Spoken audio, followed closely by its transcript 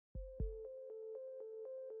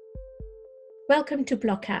Welcome to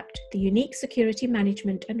BlockAPT, the unique security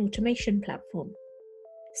management and automation platform.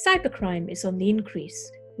 Cybercrime is on the increase,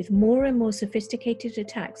 with more and more sophisticated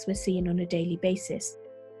attacks we're seeing on a daily basis.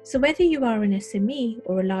 So whether you are an SME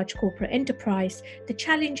or a large corporate enterprise, the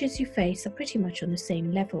challenges you face are pretty much on the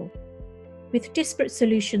same level. With disparate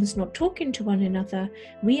solutions not talking to one another,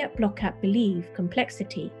 we at BlockAPT believe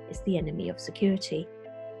complexity is the enemy of security.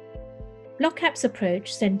 BlockAPT's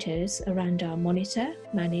approach centers around our monitor,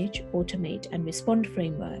 manage, automate, and respond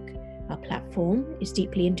framework. Our platform is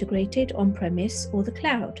deeply integrated on-premise or the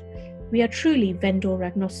cloud. We are truly vendor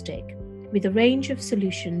agnostic, with a range of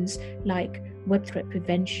solutions like web threat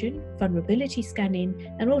prevention, vulnerability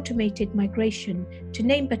scanning, and automated migration, to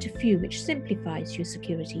name but a few, which simplifies your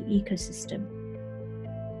security ecosystem.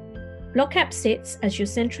 BlockAPT sits as your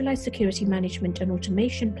centralized security management and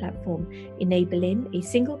automation platform, enabling a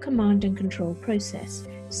single command and control process.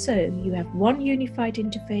 So you have one unified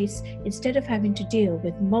interface instead of having to deal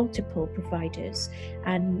with multiple providers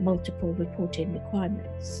and multiple reporting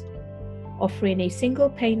requirements. Offering a single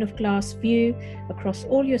pane of glass view across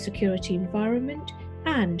all your security environment,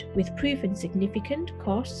 and with proven significant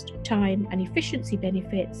cost, time, and efficiency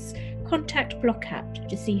benefits, contact BlockAPT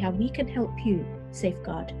to see how we can help you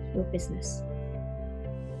safeguard your business.